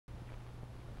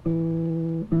Lake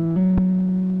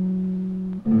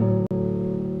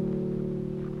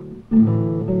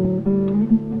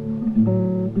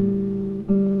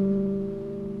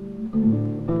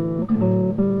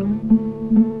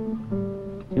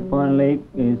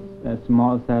is a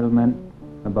small settlement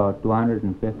about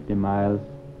 250 miles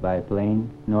by plane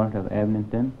north of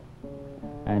Edmonton,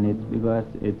 and it's because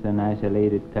it's an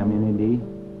isolated community.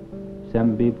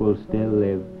 Some people still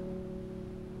live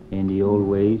in the old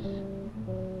ways,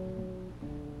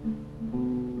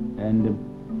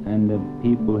 and the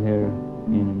people here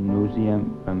in the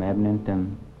museum from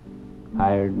Edmonton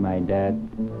hired my dad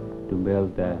to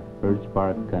build a birch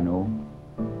bark canoe.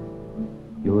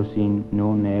 You'll see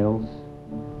no nails,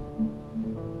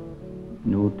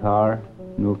 no tar,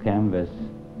 no canvas,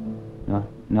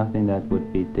 nothing that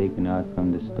would be taken out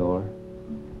from the store.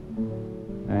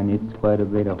 And it's quite a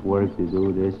bit of work to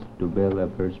do this, to build a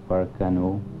birch bark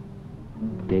canoe.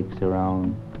 It takes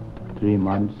around 3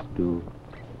 months to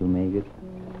make it.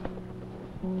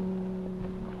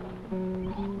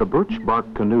 The birch bark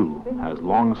canoe has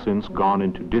long since gone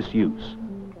into disuse,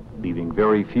 leaving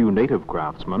very few native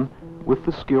craftsmen with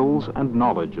the skills and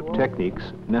knowledge of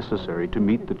techniques necessary to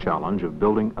meet the challenge of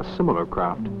building a similar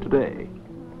craft today.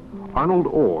 Arnold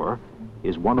Orr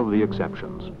is one of the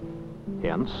exceptions.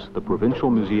 Hence, the Provincial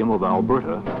Museum of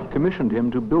Alberta commissioned him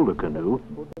to build a canoe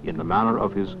in the manner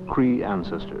of his Cree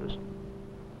ancestors.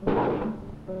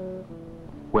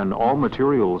 When all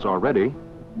materials are ready,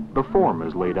 the form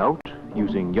is laid out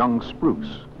using young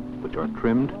spruce, which are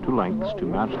trimmed to lengths to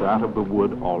match that of the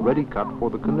wood already cut for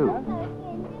the canoe.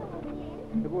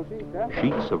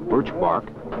 Sheets of birch bark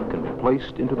can be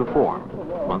placed into the form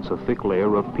once a thick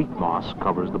layer of peat moss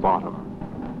covers the bottom.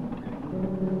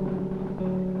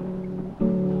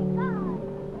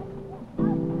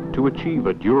 To achieve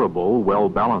a durable,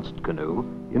 well-balanced canoe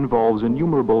involves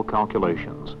innumerable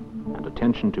calculations and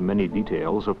attention to many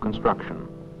details of construction.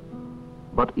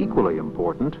 But equally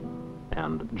important,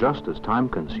 and just as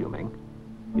time-consuming,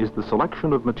 is the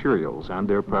selection of materials and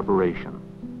their preparation,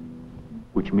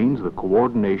 which means the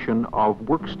coordination of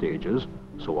work stages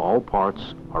so all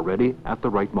parts are ready at the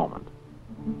right moment.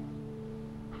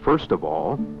 First of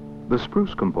all, the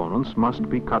spruce components must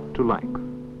be cut to length,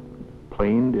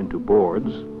 planed into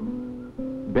boards,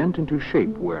 bent into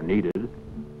shape where needed,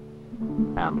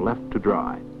 and left to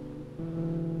dry.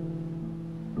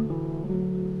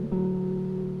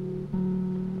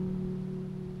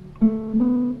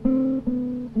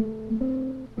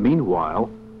 Meanwhile,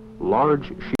 large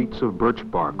sheets of birch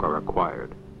bark are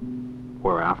acquired,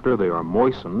 whereafter they are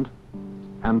moistened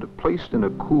and placed in a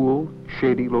cool,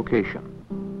 shady location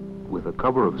with a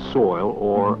cover of soil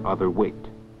or other weight.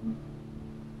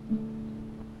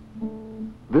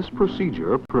 This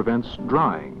procedure prevents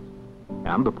drying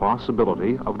and the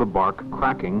possibility of the bark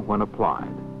cracking when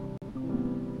applied.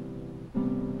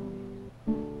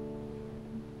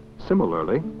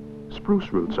 Similarly,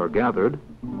 spruce roots are gathered,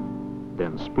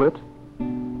 then split,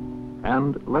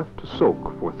 and left to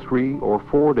soak for 3 or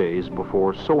 4 days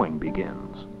before sewing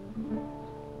begins.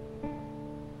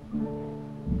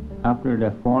 After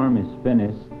the form is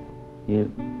finished, you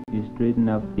straighten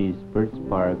up these birch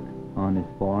bark on the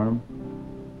form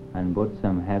and put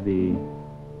some heavy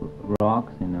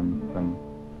rocks in them from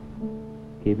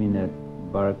keeping the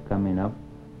bark coming up,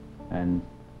 and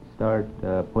start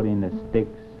putting the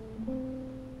sticks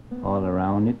all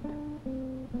around it.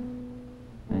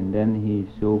 And then he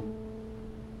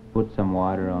put some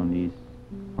water on these,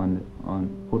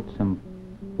 put some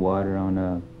water on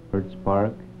a birch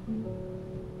bark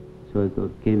so it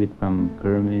could keep it from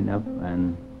curving up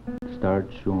and start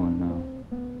showing now.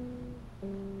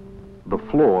 The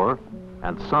floor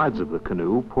and sides of the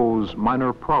canoe pose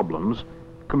minor problems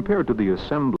compared to the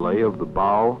assembly of the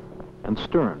bow and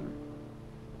stern,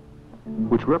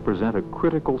 which represent a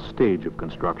critical stage of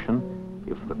construction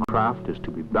if the craft is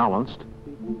to be balanced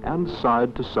and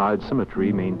side-to-side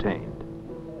symmetry maintained.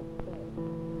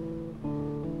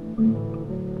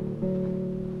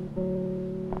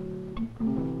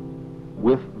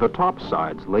 With the top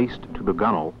sides laced to the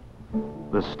gunwale,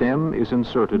 the stem is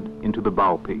inserted into the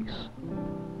bow piece.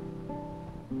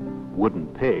 Wooden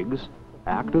pegs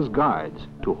act as guides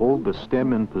to hold the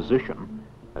stem in position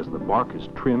as the bark is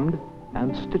trimmed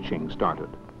and stitching started.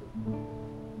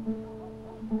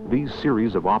 These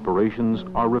series of operations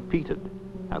are repeated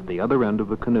at the other end of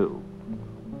the canoe.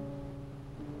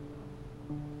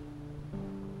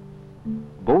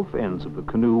 Both ends of the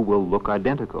canoe will look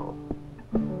identical,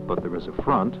 but there is a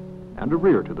front and a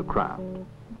rear to the craft,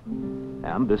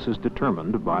 and this is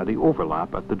determined by the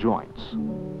overlap at the joints.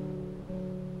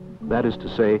 That is to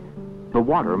say, the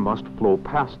water must flow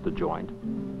past the joint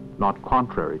not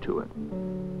contrary to it.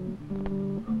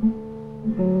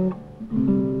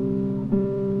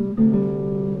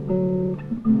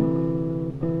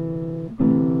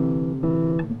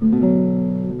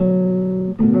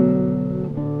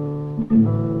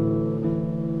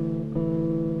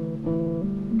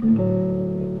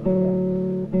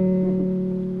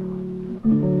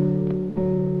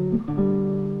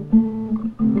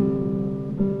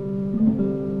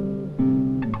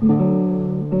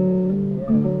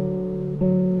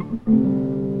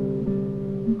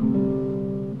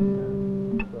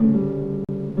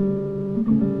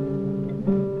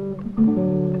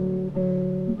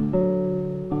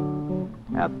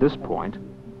 At this point,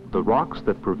 the rocks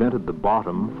that prevented the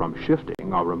bottom from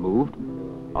shifting are removed,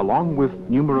 along with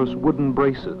numerous wooden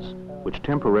braces, which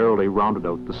temporarily rounded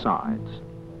out the sides.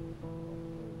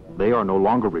 They are no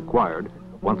longer required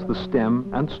once the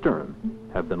stem and stern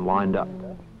have been lined up.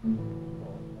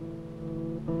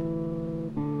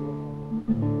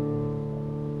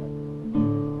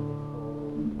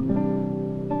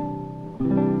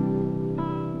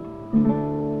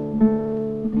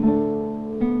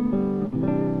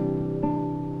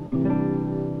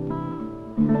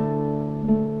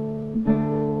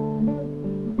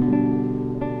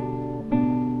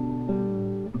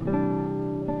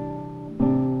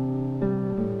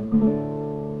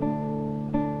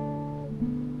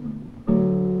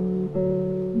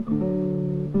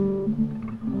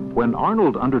 When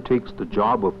Arnold undertakes the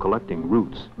job of collecting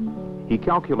roots, he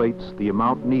calculates the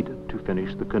amount needed to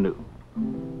finish the canoe.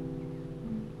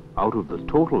 Out of the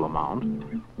total amount,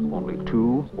 only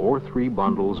 2 or 3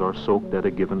 bundles are soaked at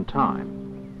a given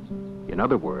time. In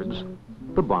other words,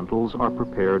 the bundles are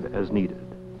prepared as needed.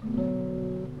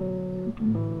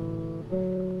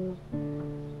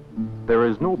 There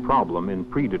is no problem in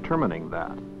predetermining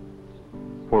that.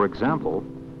 For example,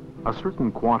 a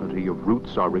certain quantity of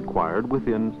roots are required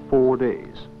within 4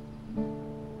 days.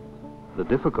 The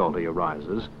difficulty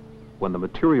arises when the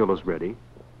material is ready,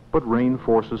 but rain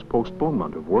forces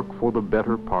postponement of work for the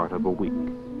better part of a week.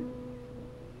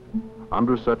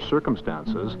 Under such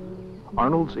circumstances,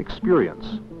 Arnold's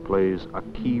experience plays a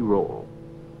key role.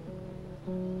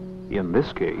 In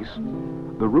this case,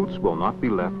 the roots will not be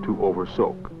left to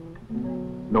oversoak,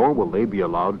 nor will they be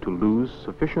allowed to lose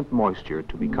sufficient moisture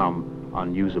to become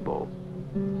unusable.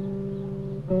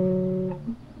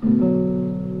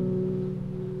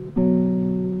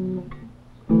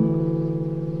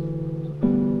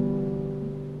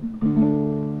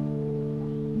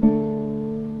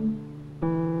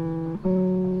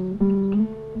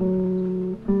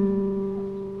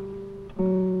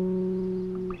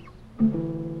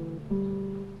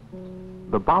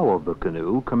 The bow of the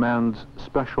canoe commands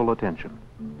special attention.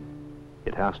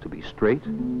 It has to be straight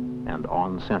and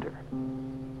on center.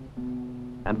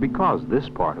 And because this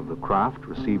part of the craft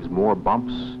receives more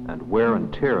bumps and wear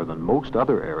and tear than most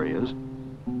other areas,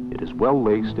 it is well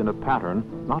laced in a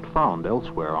pattern not found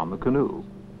elsewhere on the canoe.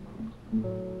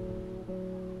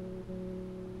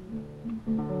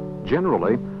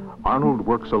 Generally, Arnold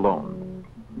works alone,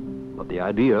 but the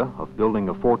idea of building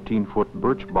a 14-foot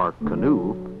birch bark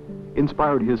canoe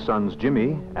inspired his sons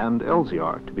Jimmy and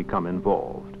Elziar to become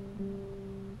involved.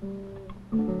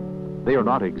 They are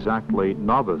not exactly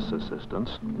novice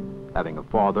assistants, having a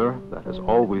father that has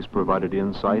always provided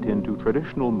insight into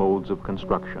traditional modes of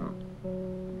construction.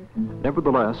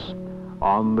 Nevertheless,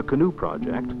 on the canoe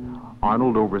project,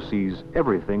 Arnold oversees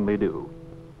everything they do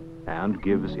and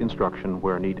gives instruction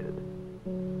where needed.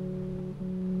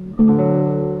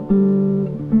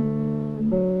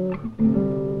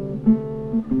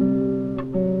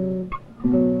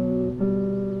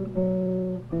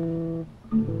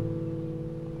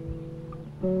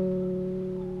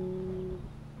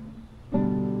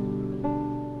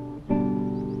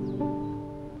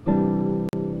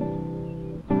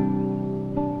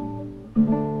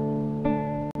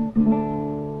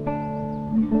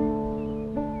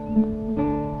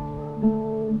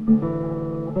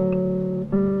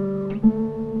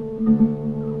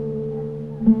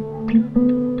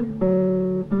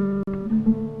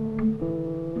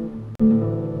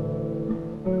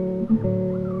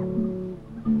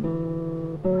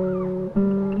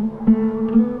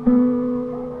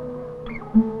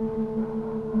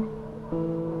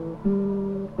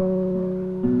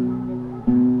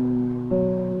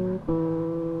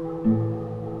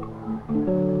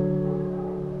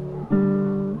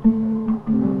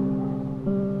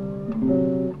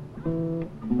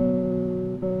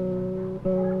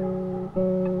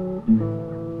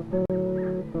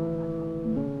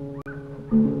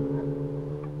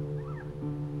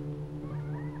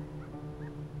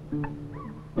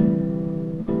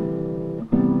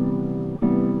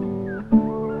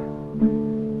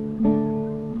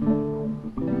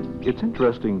 It's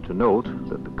interesting to note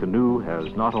that the canoe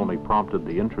has not only prompted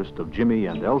the interest of Jimmy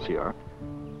and Elsiar,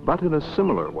 but in a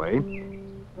similar way,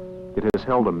 it has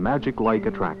held a magic-like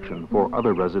attraction for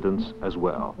other residents as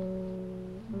well.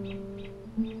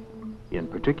 In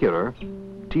particular,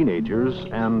 teenagers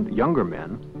and younger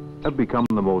men have become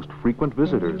the most frequent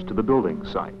visitors to the building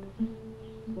site,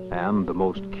 and the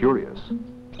most curious.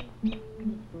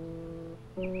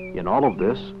 In all of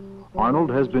this, Arnold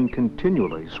has been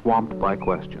continually swamped by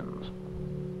questions.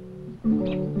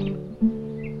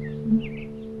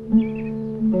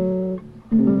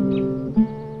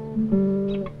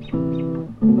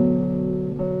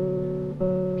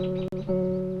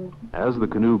 As the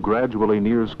canoe gradually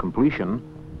nears completion,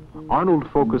 Arnold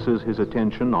focuses his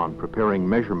attention on preparing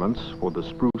measurements for the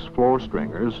spruce floor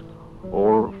stringers,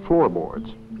 or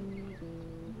floorboards.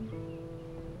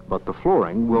 But the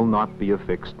flooring will not be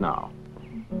affixed now.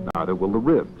 Neither will the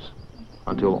ribs,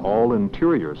 until all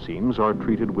interior seams are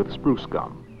treated with spruce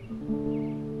gum.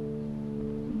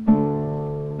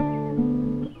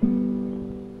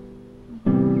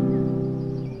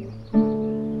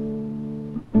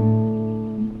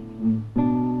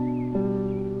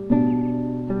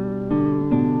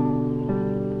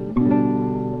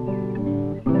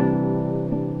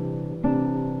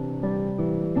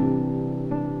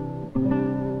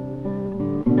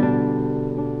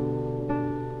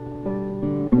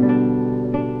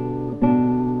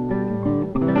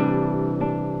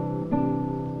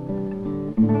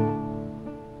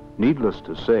 Needless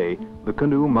to say, the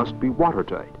canoe must be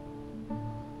watertight,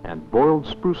 and boiled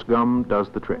spruce gum does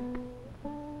the trick.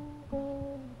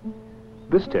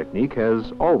 This technique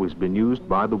has always been used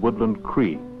by the Woodland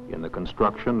Cree in the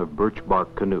construction of birch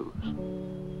bark canoes.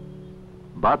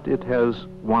 But it has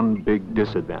one big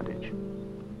disadvantage.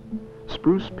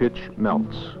 Spruce pitch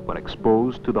melts when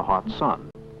exposed to the hot sun.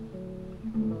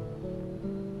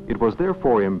 It was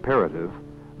therefore imperative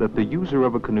that the user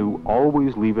of a canoe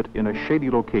always leave it in a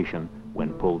shady location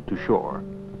when pulled to shore.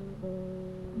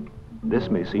 This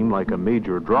may seem like a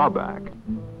major drawback,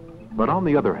 but on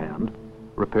the other hand,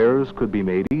 repairs could be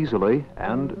made easily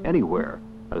and anywhere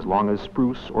as long as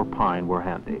spruce or pine were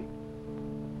handy.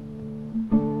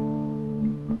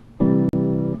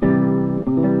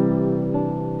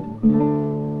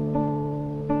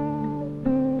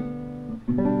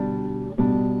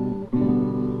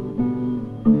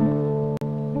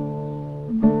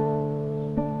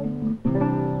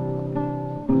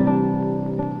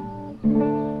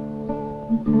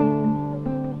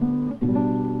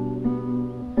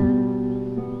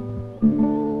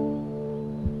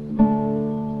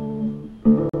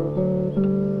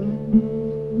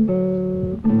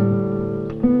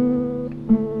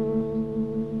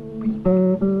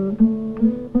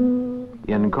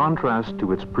 In contrast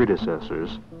to its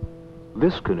predecessors,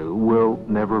 this canoe will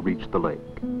never reach the lake,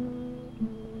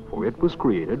 for it was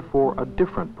created for a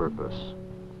different purpose.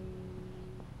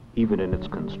 Even in its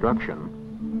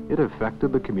construction, it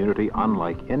affected the community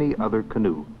unlike any other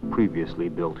canoe previously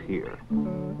built here.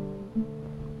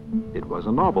 It was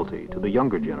a novelty to the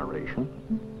younger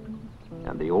generation,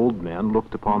 and the old men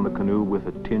looked upon the canoe with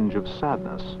a tinge of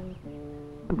sadness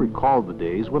and recalled the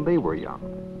days when they were young,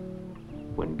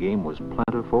 when game was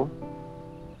plentiful,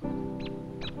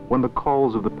 when the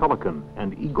calls of the pelican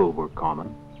and eagle were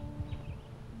common,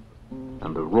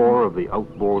 and the roar of the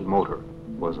outboard motor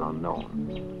was unknown.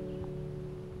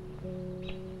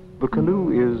 The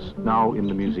canoe is now in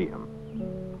the museum,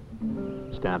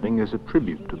 standing as a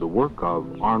tribute to the work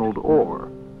of Arnold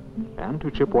Orr and to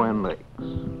Chipewyan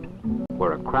Lakes,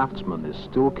 where a craftsman is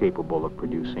still capable of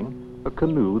producing a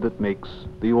canoe that makes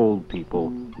the old people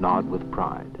nod with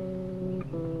pride.